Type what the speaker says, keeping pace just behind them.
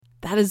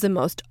That is the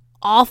most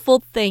awful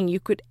thing you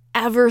could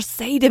ever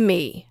say to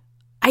me.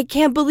 I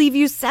can't believe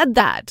you said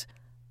that.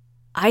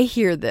 I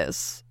hear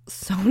this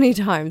so many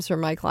times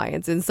from my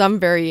clients in some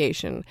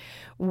variation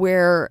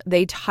where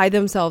they tie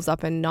themselves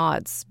up in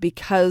knots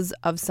because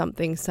of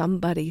something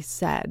somebody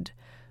said,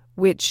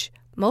 which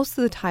most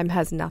of the time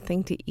has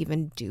nothing to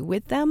even do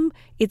with them.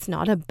 It's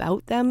not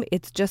about them.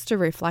 It's just a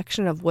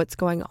reflection of what's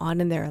going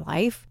on in their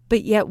life.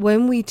 But yet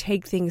when we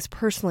take things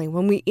personally,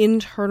 when we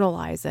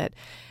internalize it,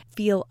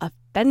 feel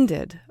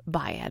offended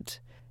by it,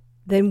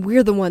 then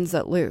we're the ones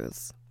that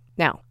lose.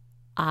 Now,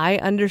 I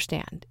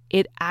understand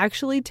it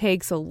actually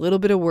takes a little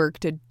bit of work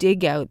to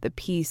dig out the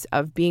piece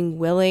of being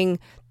willing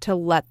to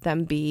let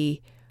them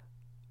be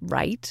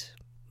right,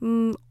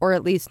 or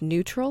at least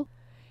neutral.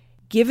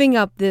 Giving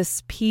up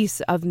this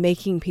piece of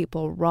making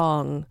people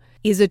wrong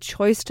is a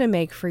choice to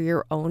make for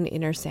your own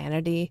inner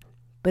sanity,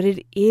 but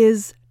it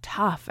is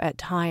tough at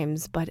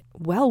times, but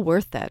well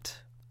worth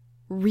it.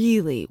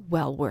 Really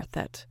well worth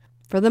it.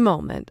 For the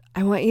moment,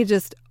 I want you to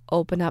just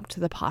open up to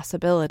the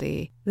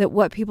possibility that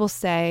what people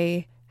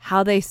say,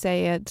 how they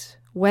say it,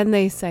 when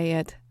they say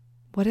it,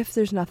 what if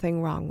there's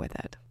nothing wrong with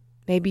it?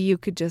 Maybe you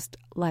could just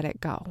let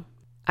it go.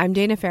 I'm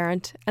Dana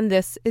Ferrant, and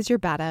this is your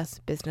Badass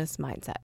Business Mindset.